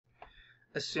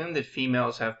Assume that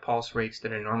females have pulse rates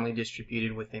that are normally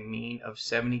distributed with a mean of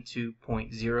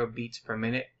 72.0 beats per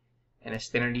minute and a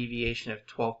standard deviation of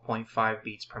 12.5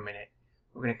 beats per minute.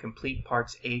 We're going to complete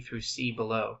parts A through C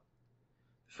below.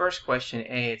 First question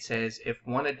A, it says, if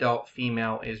one adult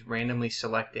female is randomly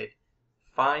selected,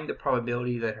 find the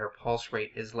probability that her pulse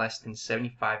rate is less than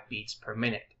 75 beats per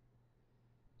minute.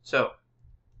 So,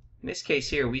 in this case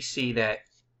here, we see that,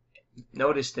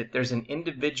 notice that there's an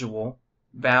individual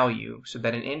value, so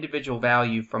that an individual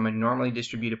value from a normally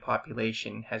distributed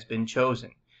population has been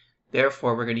chosen.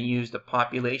 Therefore, we're going to use the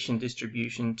population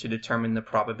distribution to determine the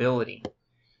probability.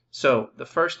 So, the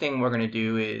first thing we're going to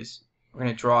do is we're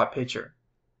going to draw a picture.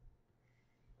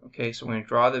 Okay, so we're going to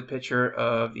draw the picture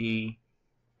of the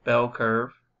bell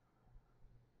curve.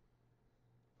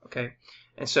 Okay,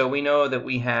 and so we know that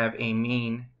we have a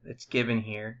mean that's given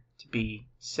here to be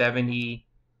 72.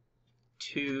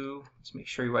 Let's make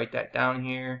sure you write that down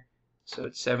here. So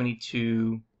it's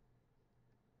 72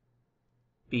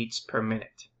 beats per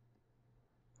minute.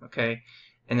 Okay,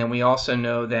 and then we also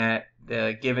know that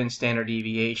the given standard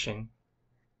deviation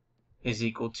is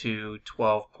equal to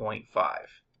 12.5.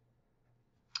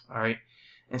 Alright,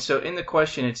 and so in the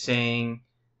question it's saying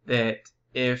that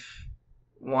if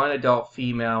one adult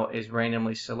female is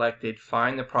randomly selected,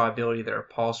 find the probability that her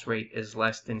pulse rate is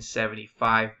less than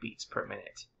 75 beats per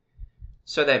minute.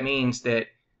 So that means that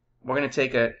we're going to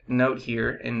take a note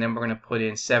here, and then we're going to put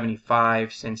in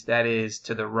 75 since that is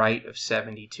to the right of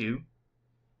 72.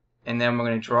 And then we're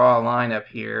going to draw a line up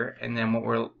here, and then what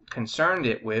we're concerned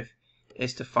with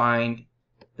is to find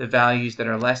the values that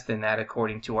are less than that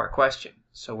according to our question.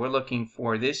 So we're looking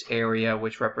for this area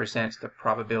which represents the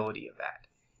probability of that.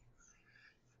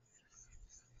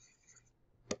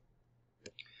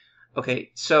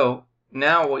 Okay, so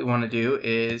now what we want to do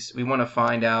is we want to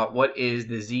find out what is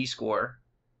the z-score.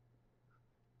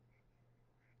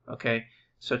 Okay,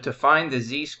 so to find the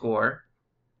z-score,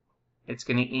 it's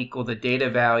going to equal the data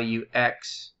value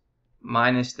x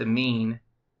minus the mean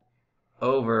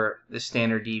over the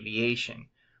standard deviation.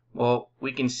 Well,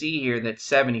 we can see here that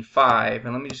 75,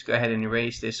 and let me just go ahead and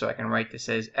erase this so I can write this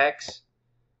as x.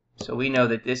 So we know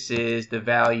that this is the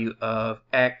value of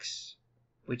x,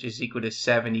 which is equal to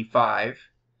 75.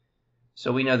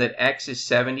 So we know that x is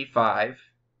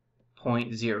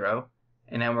 75.0,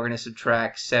 and then we're going to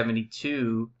subtract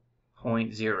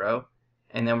 72.0,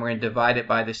 and then we're going to divide it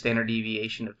by the standard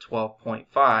deviation of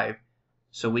 12.5,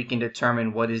 so we can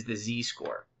determine what is the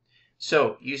z-score.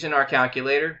 So using our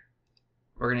calculator,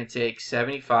 we're going to take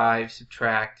 75,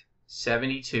 subtract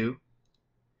 72,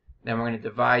 then we're going to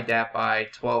divide that by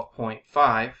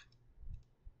 12.5,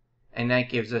 and that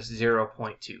gives us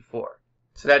 0.24.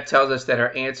 So that tells us that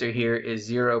our answer here is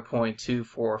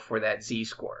 0.24 for that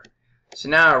z-score. So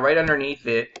now right underneath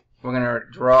it, we're going to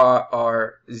draw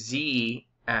our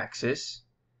z-axis,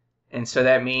 and so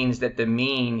that means that the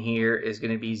mean here is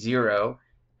going to be 0,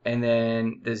 and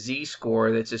then the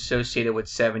z-score that's associated with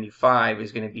 75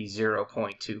 is going to be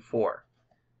 0.24.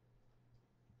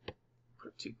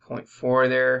 Put 2.4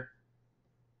 there.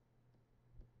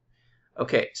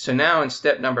 Okay, so now in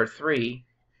step number 3,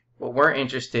 what we're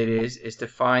interested is to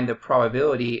find the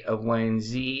probability of when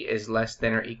z is less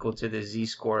than or equal to the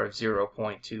z-score of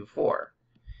 0.24.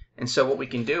 And so what we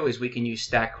can do is we can use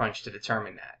StatCrunch to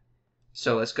determine that.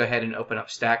 So let's go ahead and open up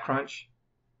StatCrunch.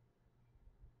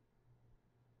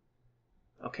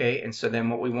 Okay, and so then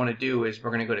what we want to do is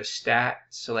we're going to go to Stat,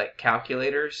 select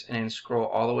Calculators, and then scroll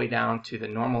all the way down to the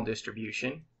normal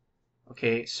distribution.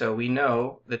 Okay, so we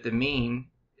know that the mean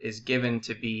is given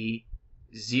to be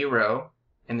 0,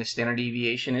 and the standard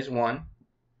deviation is 1.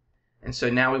 And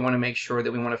so now we want to make sure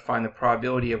that we want to find the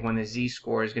probability of when the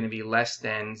z-score is going to be less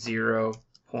than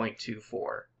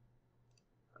 0.24.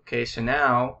 Okay, so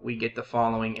now we get the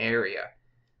following area.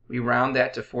 We round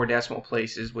that to 4 decimal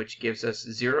places, which gives us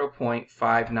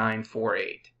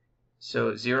 0.5948.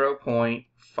 So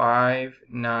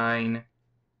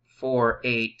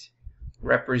 0.5948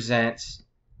 represents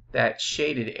that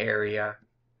shaded area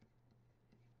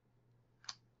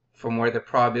from where the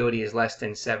probability is less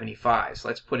than 75. So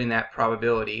let's put in that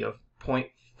probability of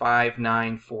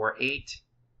 0.5948.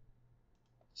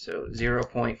 So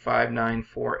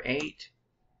 0.5948,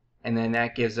 and then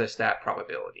that gives us that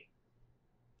probability.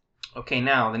 Okay,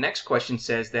 now the next question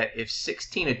says that if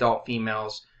 16 adult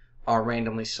females are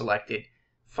randomly selected,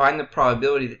 find the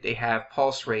probability that they have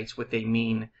pulse rates with a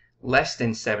mean less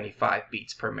than 75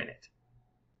 beats per minute.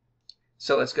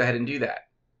 So let's go ahead and do that.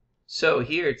 So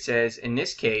here it says, in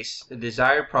this case, the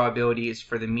desired probability is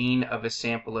for the mean of a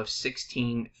sample of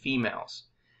 16 females.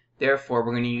 Therefore,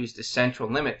 we're going to use the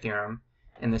central limit theorem,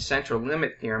 and the central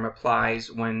limit theorem applies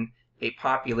when a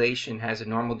population has a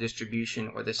normal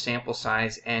distribution or the sample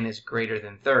size n is greater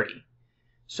than 30.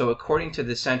 So according to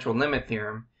the central limit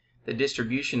theorem, the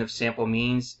distribution of sample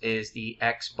means is the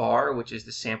x bar, which is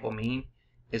the sample mean,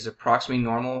 is approximately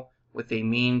normal with a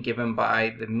mean given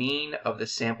by the mean of the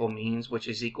sample means, which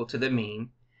is equal to the mean,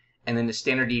 and then the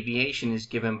standard deviation is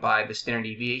given by the standard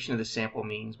deviation of the sample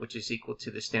means, which is equal to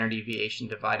the standard deviation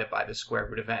divided by the square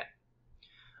root of n.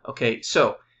 Okay,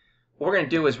 so what we're going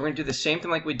to do is we're going to do the same thing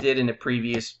like we did in the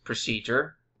previous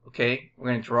procedure. Okay, we're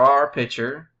going to draw our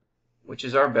picture, which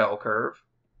is our bell curve.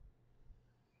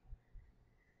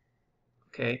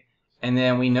 Okay, and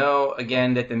then we know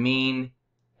again that the mean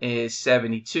is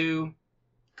 72.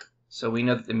 So we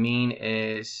know that the mean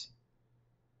is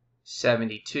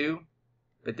 72,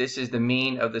 but this is the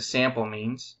mean of the sample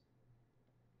means.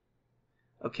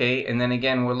 Okay, and then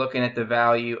again we're looking at the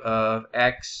value of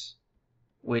x,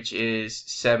 which is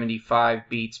 75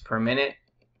 beats per minute.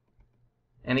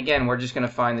 And again, we're just going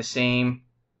to find the same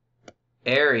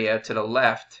area to the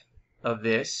left of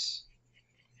this.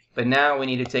 But now we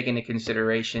need to take into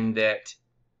consideration that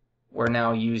we're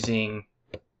now using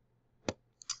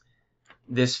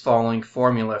this following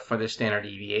formula for the standard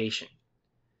deviation.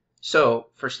 So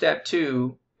for step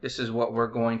 2, this is what we're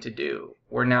going to do.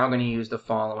 We're now going to use the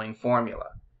following formula.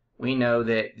 We know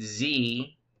that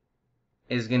z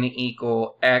is going to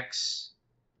equal x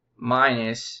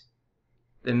minus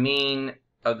the mean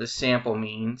of the sample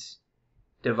means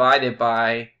divided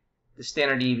by the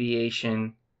standard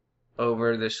deviation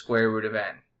over the square root of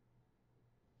n.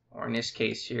 Or in this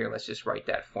case here, let's just write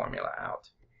that formula out,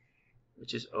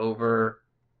 which is over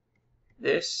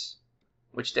this,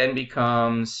 which then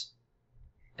becomes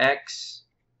x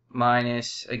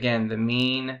minus, again, the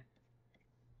mean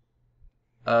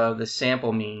of the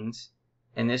sample means,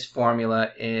 and this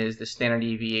formula is the standard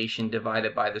deviation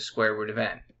divided by the square root of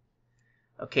n.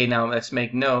 Okay, now let's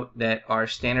make note that our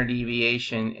standard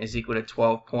deviation is equal to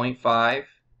 12.5.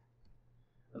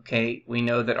 Okay, we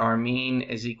know that our mean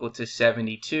is equal to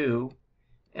 72,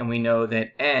 and we know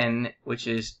that n, which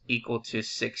is equal to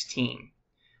 16.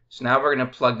 So now we're going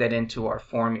to plug that into our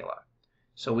formula.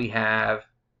 So we have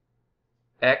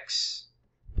x,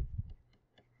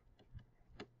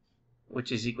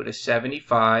 which is equal to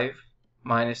 75,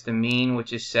 minus the mean,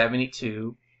 which is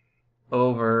 72,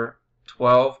 over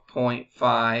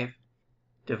 12.5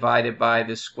 divided by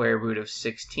the square root of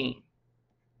 16.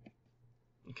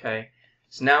 Okay,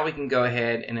 so now we can go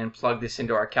ahead and then plug this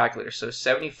into our calculator. So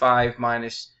 75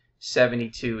 minus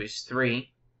 72 is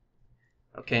 3.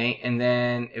 Okay, and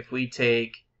then if we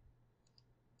take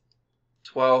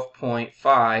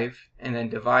 12.5 and then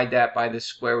divide that by the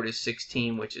square root of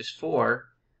 16, which is 4,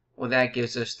 well, that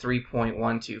gives us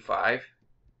 3.125.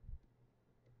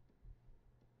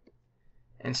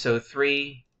 And so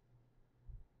 3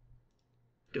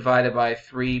 divided by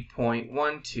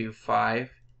 3.125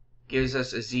 gives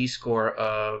us a z-score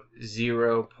of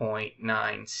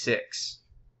 0.96.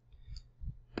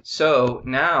 So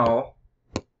now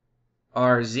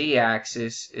our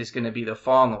z-axis is going to be the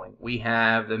following. We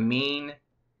have the mean,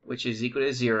 which is equal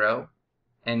to 0,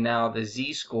 and now the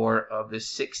z-score of the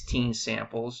 16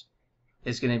 samples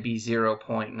is going to be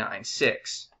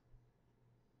 0.96.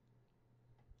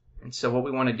 And so what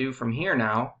we want to do from here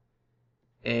now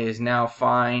is now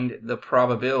find the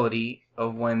probability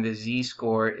of when the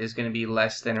z-score is going to be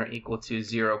less than or equal to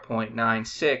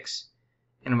 0.96,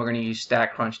 and we're going to use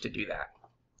StatCrunch to do that.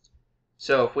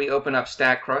 So if we open up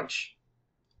StatCrunch,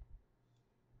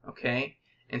 okay,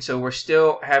 and so we're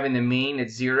still having the mean at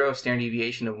 0, standard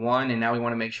deviation of 1, and now we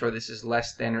want to make sure this is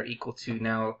less than or equal to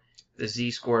now the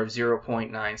z-score of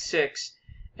 0.96,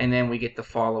 and then we get the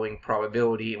following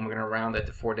probability, and we're going to round that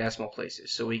to 4 decimal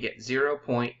places. So we get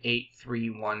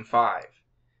 0.8315.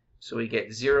 So we get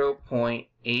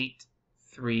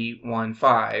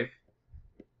 0.8315,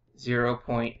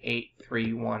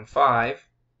 0.8315,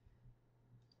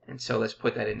 and so let's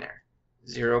put that in there,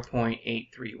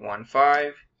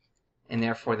 0.8315, and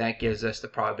therefore that gives us the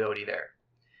probability there.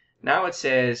 Now it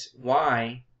says,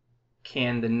 why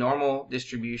can the normal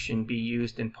distribution be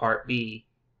used in part B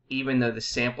even though the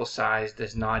sample size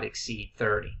does not exceed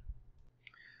 30?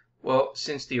 Well,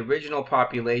 since the original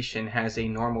population has a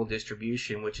normal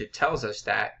distribution, which it tells us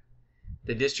that,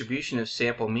 the distribution of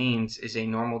sample means is a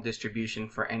normal distribution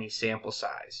for any sample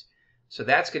size. So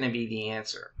that's going to be the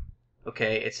answer.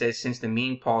 Okay, it says since the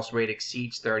mean pulse rate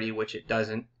exceeds 30, which it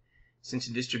doesn't. Since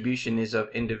the distribution is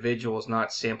of individuals,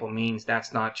 not sample means,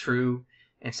 that's not true.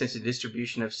 And since the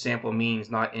distribution of sample means,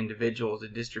 not individuals, the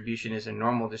distribution is a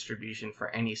normal distribution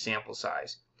for any sample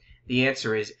size. The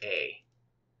answer is A.